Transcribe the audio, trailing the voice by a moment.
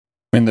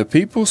When the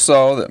people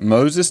saw that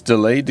Moses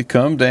delayed to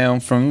come down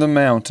from the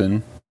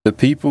mountain, the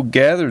people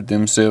gathered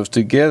themselves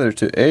together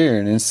to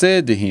Aaron and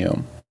said to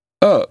him,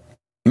 Up,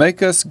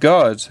 make us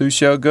gods who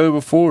shall go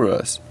before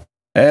us.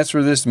 As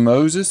for this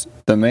Moses,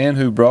 the man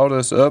who brought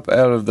us up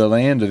out of the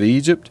land of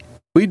Egypt,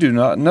 we do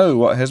not know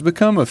what has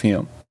become of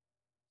him.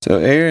 So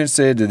Aaron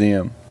said to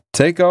them,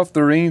 Take off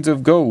the rings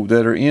of gold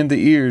that are in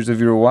the ears of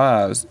your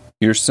wives,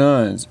 your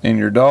sons, and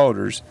your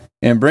daughters,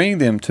 and bring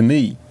them to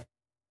me.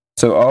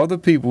 So all the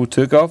people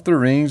took off the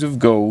rings of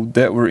gold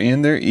that were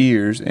in their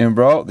ears and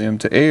brought them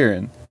to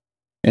Aaron.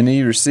 And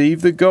he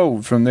received the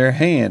gold from their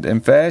hand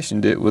and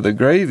fashioned it with a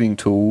graving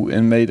tool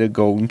and made a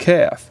golden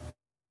calf.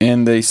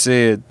 And they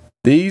said,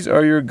 These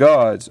are your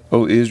gods,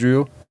 O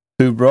Israel,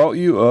 who brought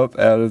you up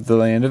out of the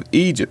land of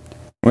Egypt.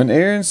 When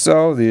Aaron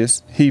saw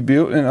this, he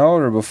built an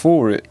altar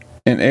before it.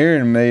 And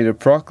Aaron made a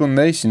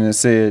proclamation and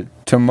said,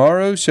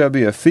 Tomorrow shall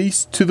be a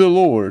feast to the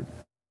Lord.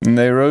 And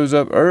they rose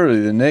up early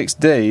the next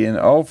day and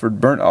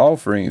offered burnt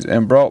offerings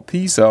and brought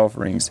peace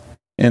offerings.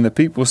 And the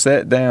people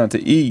sat down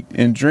to eat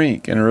and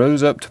drink and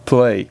rose up to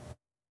play.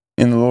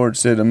 And the Lord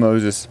said to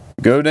Moses,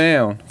 Go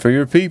down, for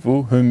your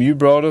people, whom you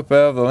brought up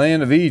out of the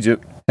land of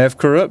Egypt, have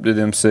corrupted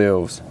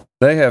themselves.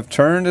 They have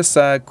turned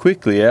aside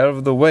quickly out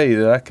of the way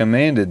that I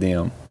commanded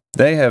them.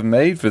 They have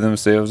made for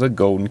themselves a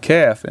golden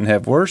calf, and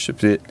have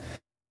worshipped it,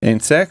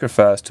 and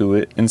sacrificed to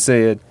it, and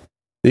said,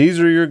 These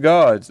are your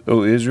gods,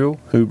 O Israel,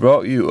 who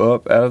brought you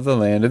up out of the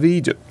land of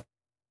Egypt.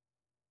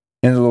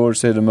 And the Lord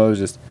said to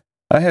Moses,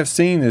 I have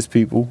seen this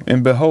people,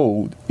 and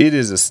behold, it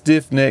is a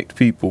stiff-necked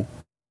people.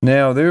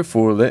 Now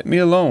therefore let me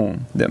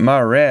alone, that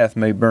my wrath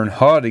may burn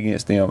hot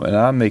against them, and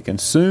I may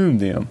consume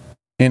them,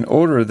 in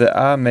order that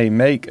I may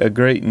make a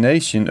great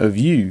nation of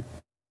you.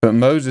 But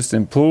Moses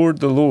implored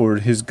the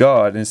Lord his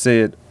God, and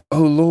said,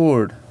 O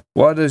Lord,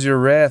 why does your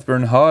wrath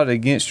burn hot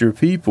against your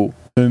people,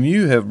 whom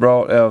you have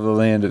brought out of the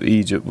land of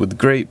Egypt with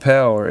great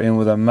power and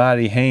with a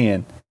mighty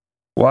hand?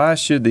 Why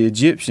should the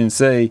Egyptians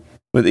say,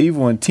 With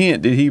evil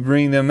intent did he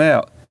bring them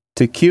out,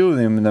 to kill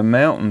them in the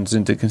mountains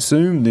and to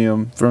consume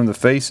them from the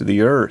face of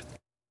the earth?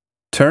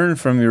 Turn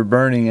from your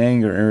burning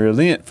anger and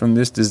relent from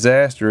this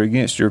disaster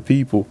against your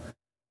people.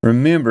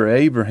 Remember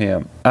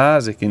Abraham,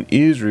 Isaac, and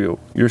Israel,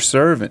 your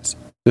servants,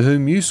 to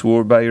whom you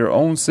swore by your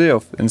own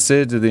self, and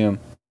said to them,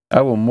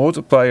 I will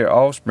multiply your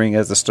offspring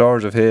as the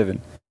stars of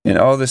heaven. And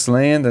all this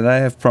land that I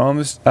have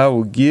promised I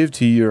will give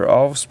to your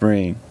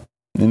offspring,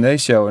 and they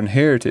shall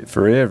inherit it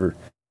forever.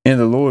 And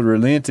the Lord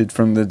relented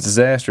from the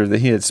disaster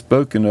that he had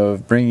spoken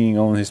of bringing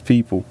on his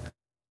people.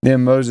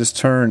 Then Moses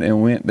turned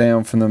and went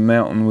down from the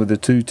mountain with the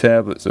 2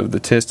 tablets of the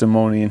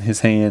testimony in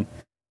his hand,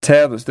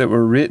 tablets that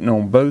were written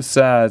on both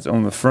sides,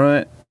 on the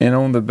front and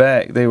on the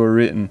back they were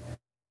written.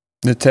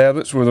 The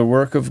tablets were the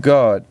work of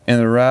God, and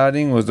the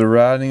writing was the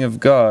writing of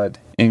God,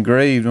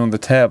 engraved on the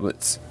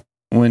tablets.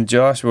 When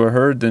Joshua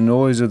heard the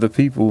noise of the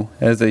people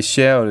as they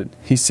shouted,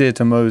 he said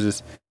to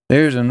Moses,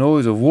 There is a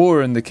noise of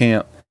war in the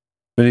camp.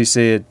 But he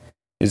said,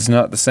 It is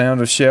not the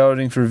sound of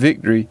shouting for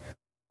victory,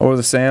 or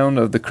the sound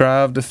of the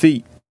cry of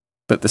defeat,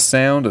 but the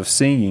sound of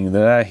singing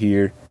that I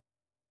hear.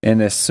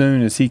 And as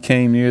soon as he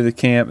came near the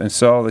camp and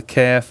saw the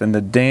calf and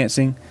the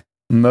dancing,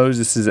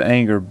 Moses'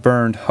 anger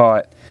burned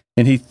hot,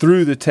 and he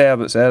threw the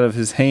tablets out of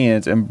his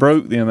hands and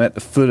broke them at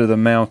the foot of the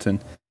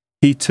mountain.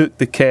 He took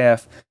the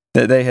calf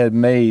that they had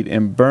made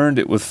and burned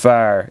it with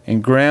fire,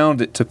 and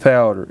ground it to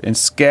powder, and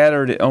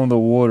scattered it on the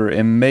water,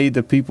 and made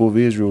the people of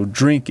Israel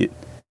drink it.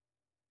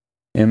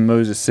 And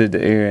Moses said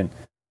to Aaron,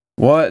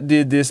 What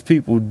did this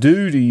people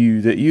do to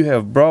you, that you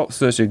have brought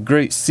such a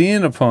great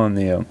sin upon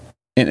them?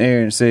 And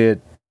Aaron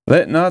said,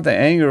 Let not the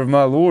anger of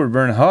my Lord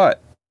burn hot.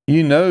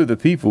 You know the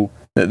people,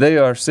 that they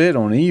are set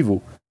on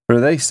evil. For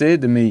they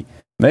said to me,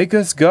 Make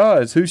us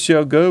gods, who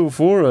shall go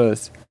before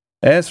us.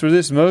 As for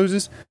this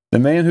Moses, the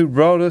man who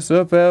brought us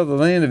up out of the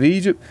land of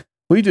Egypt,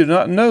 we do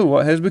not know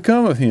what has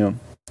become of him.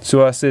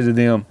 So I said to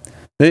them,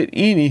 Let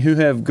any who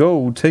have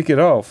gold take it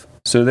off.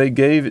 So they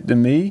gave it to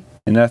me,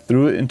 and I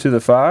threw it into the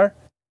fire,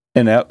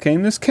 and out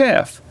came this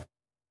calf.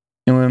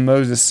 And when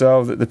Moses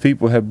saw that the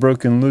people had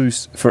broken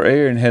loose, for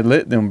Aaron had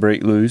let them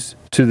break loose,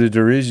 to the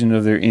derision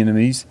of their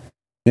enemies,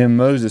 then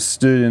Moses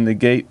stood in the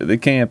gate of the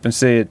camp and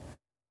said,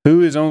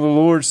 Who is on the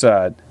Lord's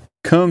side?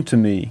 Come to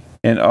me.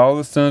 And all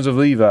the sons of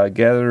Levi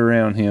gathered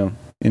around him.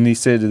 And he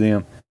said to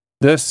them,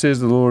 Thus says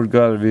the Lord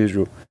God of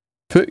Israel,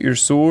 Put your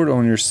sword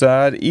on your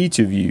side, each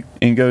of you,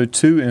 and go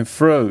to and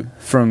fro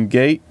from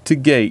gate to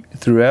gate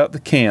throughout the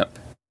camp,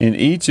 and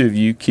each of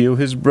you kill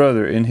his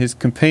brother and his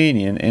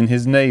companion and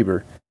his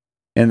neighbor.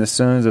 And the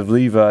sons of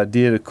Levi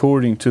did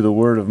according to the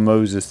word of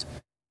Moses.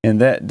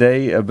 And that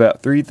day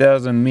about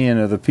 3,000 men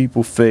of the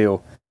people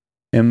fell.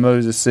 And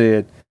Moses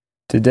said,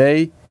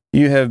 Today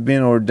you have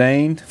been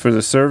ordained for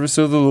the service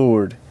of the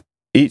Lord,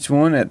 each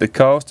one at the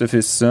cost of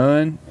his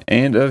son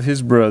and of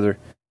his brother,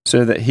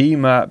 so that he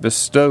might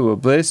bestow a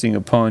blessing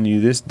upon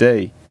you this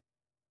day.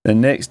 The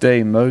next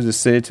day Moses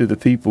said to the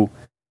people,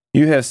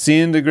 You have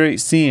sinned a great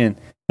sin,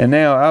 and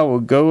now I will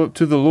go up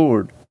to the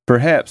Lord.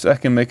 Perhaps I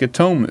can make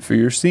atonement for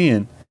your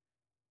sin.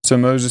 So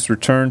Moses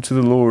returned to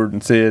the Lord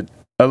and said,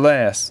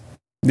 Alas,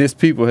 This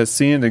people has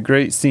sinned a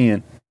great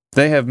sin.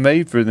 They have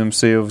made for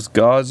themselves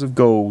gods of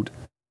gold.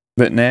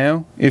 But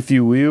now, if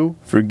you will,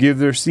 forgive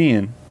their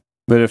sin.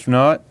 But if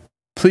not,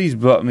 please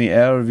blot me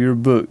out of your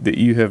book that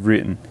you have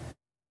written.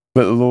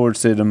 But the Lord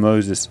said to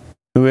Moses,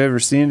 Whoever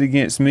sinned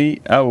against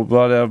me, I will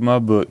blot out of my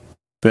book.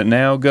 But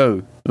now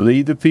go,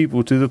 lead the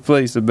people to the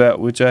place about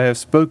which I have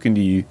spoken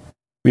to you.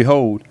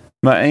 Behold,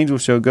 my angel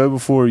shall go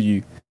before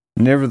you.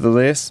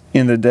 Nevertheless,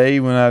 in the day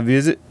when I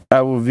visit,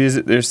 I will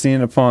visit their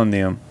sin upon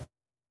them.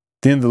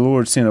 Then the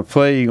Lord sent a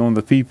plague on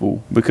the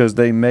people, because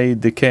they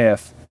made the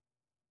calf,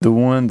 the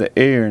one that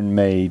Aaron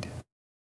made.